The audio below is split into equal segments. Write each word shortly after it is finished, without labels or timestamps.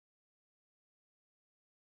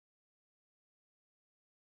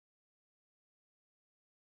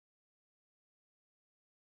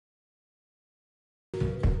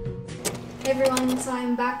Hey everyone, so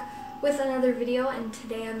I'm back with another video, and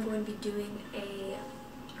today I'm going to be doing a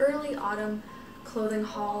early autumn clothing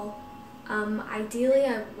haul. Ideally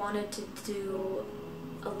I wanted to do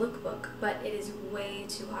a lookbook, but it is way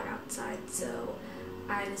too hot outside, so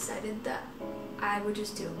I decided that I would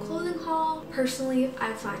just do a clothing haul. Personally,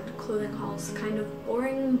 I find clothing hauls kind of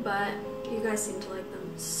boring, but you guys seem to like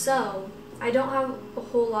them. So I don't have a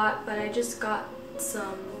whole lot, but I just got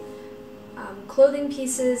some clothing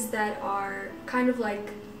pieces that are kind of like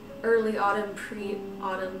early autumn,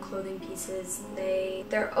 pre-autumn clothing pieces.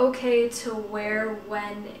 They're okay to wear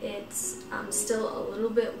when it's still a little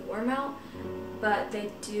bit warm out, but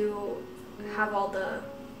they do have all the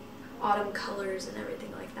autumn colors and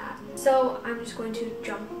everything like that. So I'm just going to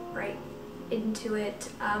jump right into it.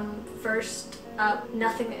 First up,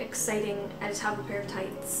 nothing exciting. I just have a pair of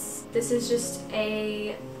tights. This is just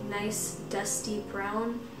a nice dusty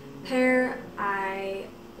brown pair. I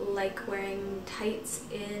like wearing tights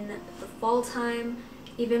in the fall time,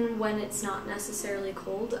 even when it's not necessarily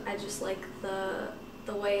cold. I just like the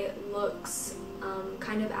way it looks,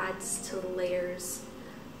 kind of adds to the layers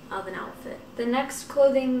of an outfit. The next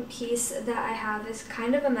clothing piece that I have is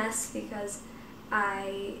kind of a mess because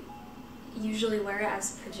I usually wear it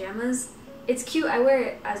as pajamas. It's cute, I wear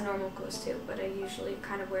it as normal clothes too, but I usually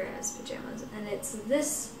kind of wear it as pajamas, and it's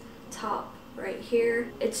this top right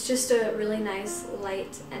here. It's just a really nice,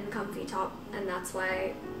 light, and comfy top, and that's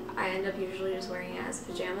why I end up usually just wearing it as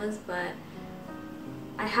pajamas, but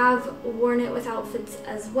I have worn it with outfits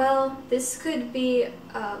as well. This could be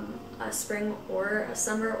a spring or a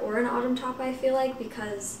summer or an autumn top, I feel like,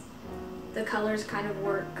 because the colors kind of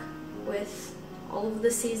work with all of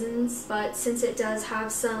the seasons, but since it does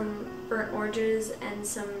have some burnt oranges and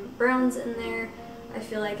some browns in there, I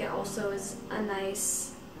feel like it also is a nice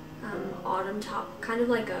autumn top, kind of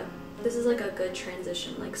like this is like a good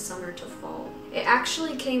transition, like summer to fall. It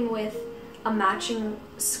actually came with a matching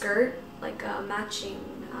skirt, like a matching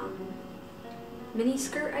mini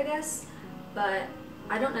skirt, I guess, but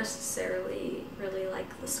I don't necessarily really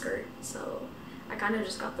like the skirt, so I kind of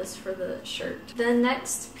just got this for the shirt. The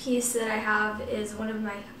next piece that I have is one of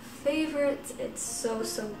my favorites. It's so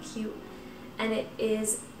cute, and it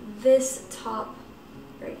is this top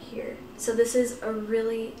right here. So this is a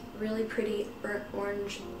really pretty burnt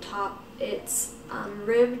orange top. It's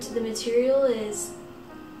ribbed. The material is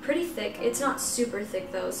pretty thick. It's not super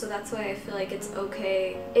thick though, so that's why I feel like it's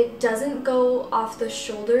okay. It doesn't go off the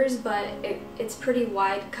shoulders, but it's pretty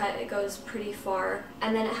wide cut. It goes pretty far,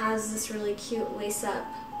 and then it has this really cute lace-up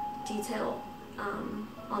detail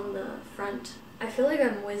on the front. I feel like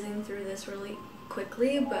I'm whizzing through this really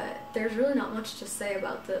quickly, but there's really not much to say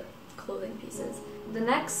about the clothing pieces. The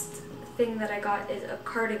next thing that I got is a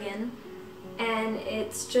cardigan, and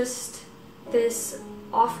it's just this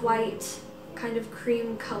off-white kind of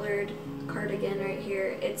cream colored cardigan right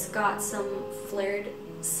here. It's got some flared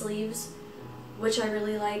sleeves, which I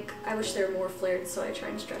really like. I wish they were more flared, so I try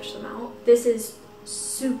and stretch them out. This is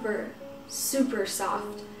super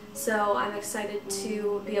soft, so I'm excited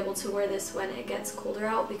to be able to wear this when it gets colder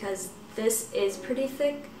out, because this is pretty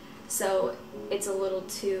thick, so it's a little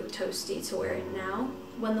too toasty to wear it now.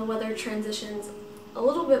 When the weather transitions a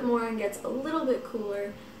little bit more and gets a little bit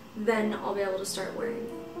cooler, then I'll be able to start wearing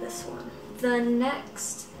this one. The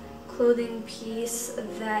next clothing piece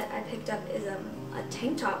that I picked up is a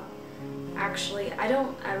tank top. Actually, I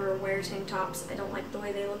don't ever wear tank tops. I don't like the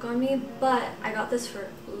way they look on me, but I got this for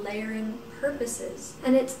layering purposes.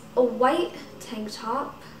 And it's a white tank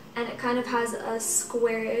top, and it kind of has a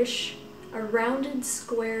rounded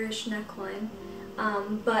squarish neckline,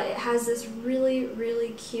 but it has this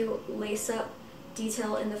really cute lace-up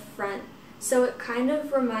detail in the front. So it kind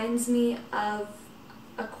of reminds me of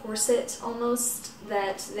a corset almost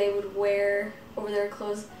that they would wear over their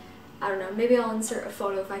clothes. I don't know, maybe I'll insert a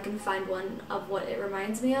photo if I can find one of what it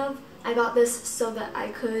reminds me of. I got this so that I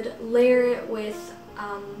could layer it with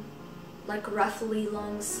like roughly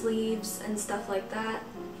long sleeves and stuff like that.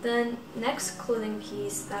 The next clothing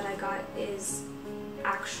piece that I got is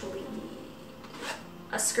actually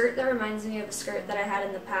a skirt that reminds me of a skirt that I had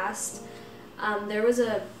in the past. There was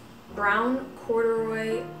a brown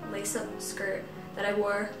corduroy lace-up skirt that I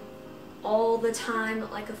wore all the time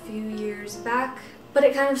like a few years back, but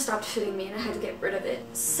it kind of stopped fitting me and I had to get rid of it.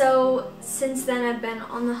 So since then I've been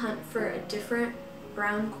on the hunt for a different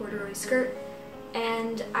brown corduroy skirt,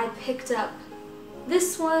 and I picked up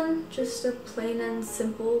this one, just a plain and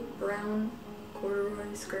simple brown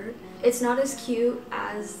corduroy skirt. It's not as cute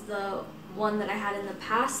as the one that I had in the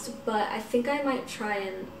past, but I think I might try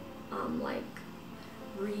and like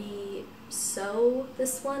re-sew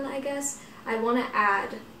this one, I guess. I want to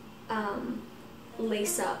add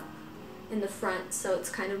lace up in the front, so it's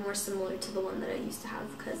kind of more similar to the one that I used to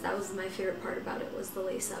have, because that was my favorite part about it, was the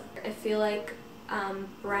lace up. I feel like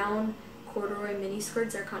brown corduroy mini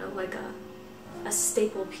skirts are kind of like a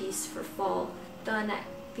staple piece for fall.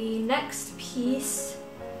 The next piece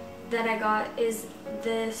that I got is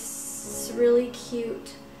this really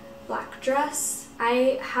cute black dress.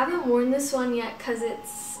 I haven't worn this one yet because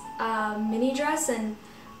it's a mini dress, and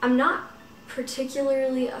I'm not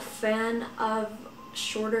particularly a fan of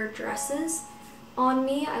shorter dresses on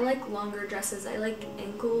me. I like longer dresses. I like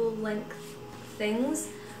ankle length things,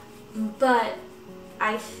 but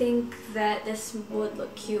I think that this would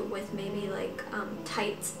look cute with maybe like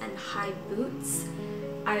tights and high boots.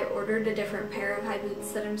 I ordered a different pair of high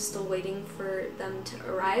boots that I'm still waiting for them to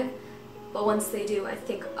arrive, but once they do, I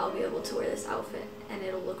think I'll be able to wear this outfit and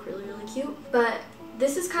it'll look really, really cute. But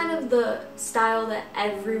this is kind of the style that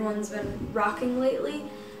everyone's been rocking lately,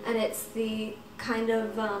 and it's the kind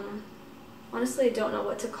of, honestly I don't know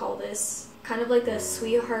what to call this, kind of like a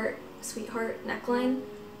sweetheart neckline,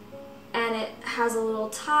 and it has a little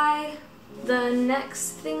tie. The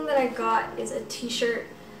next thing that I got is a t-shirt.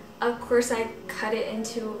 Of course I cut it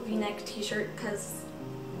into a v-neck t-shirt because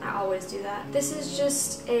I always do that. This is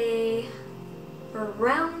just a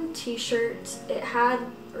round t-shirt. It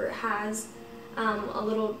has a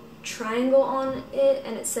little triangle on it,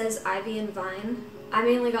 and it says Ivy and Vine. I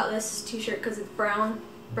mainly got this t-shirt because it's brown.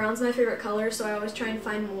 Brown's my favorite color, so I always try and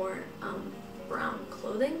find more brown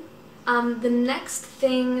clothing. The next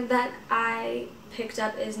thing that I picked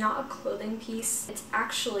up is not a clothing piece. It's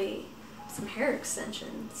actually some hair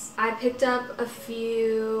extensions. I picked up a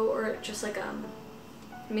few, or just like I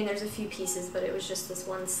mean there's a few pieces, but it was just this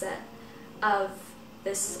one set of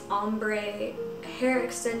this ombre hair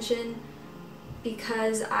extension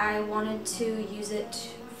because I wanted to use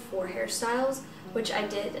it for hairstyles, which I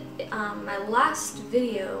did. My last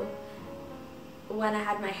video, when I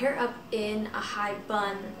had my hair up in a high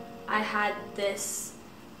bun, I had this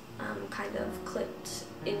kind of clipped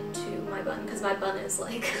into my bun because my bun is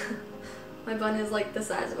like my bun is like the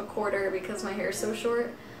size of a quarter because my hair is so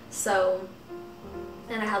short. So,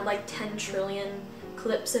 and I had like 10 trillion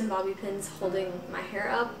clips and bobby pins holding my hair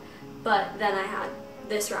up, but then I had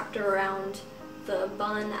this wrapped around the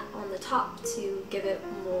bun on the top to give it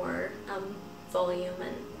more volume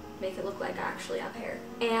and make it look like I actually have hair.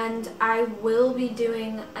 And I will be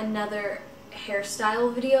doing another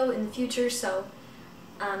hairstyle video in the future, so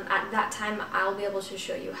at that time I'll be able to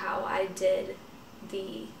show you how I did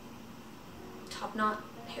the top knot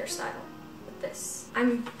hairstyle with this.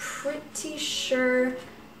 I'm pretty sure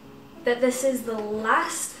that this is the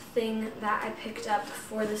last thing that I picked up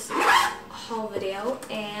for this haul video,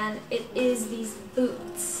 and it is these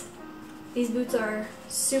boots. These boots are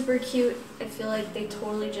super cute. I feel like they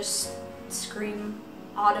totally just scream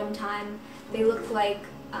autumn time. They look like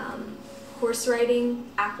horse riding,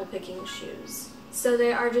 apple picking shoes. So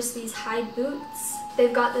they are just these high boots.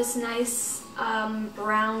 They've got this nice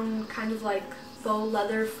brown kind of like faux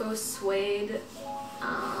leather, faux suede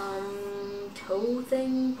toe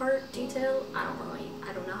thing part detail. I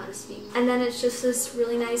don't know how to speak. And then it's just this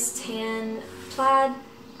really nice tan plaid,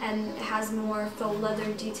 and it has more faux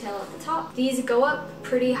leather detail at the top. These go up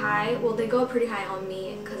pretty high. Well, they go up pretty high on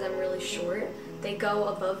me because I'm really short. They go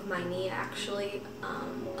above my knee actually,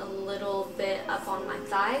 a little bit up on my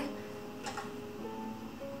thigh.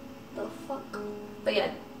 The fuck? But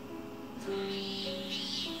yeah.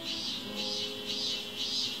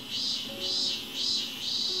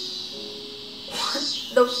 What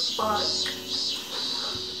the fuck?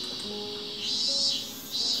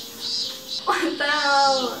 What the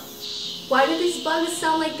hell? Why do these bugs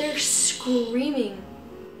sound like they're screaming?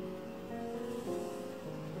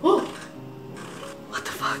 Whoa! What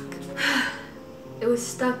the fuck? It was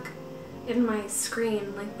stuck in my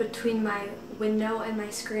screen, like between my window and my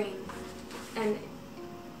screen, and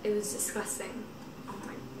it was disgusting. Oh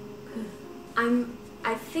my god.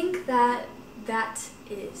 I think that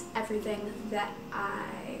is everything that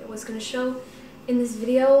I was gonna show in this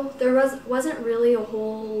video. There wasn't really a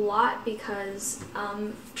whole lot because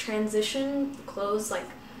transition clothes, like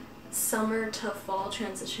summer to fall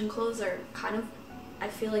transition clothes, are kind of, I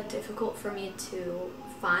feel like, difficult for me to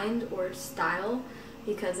find or style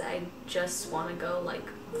because I just want to go like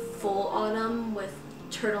full autumn with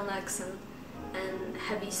turtlenecks and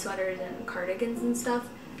heavy sweaters and cardigans and stuff.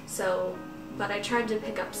 So, but I tried to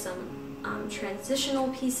pick up some transitional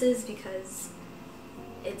pieces because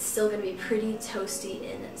it's still going to be pretty toasty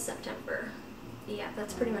in September. Yeah,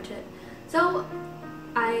 that's pretty much it. So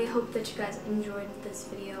I hope that you guys enjoyed this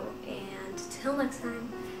video, and till next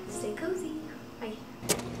time, stay cozy.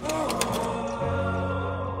 Bye.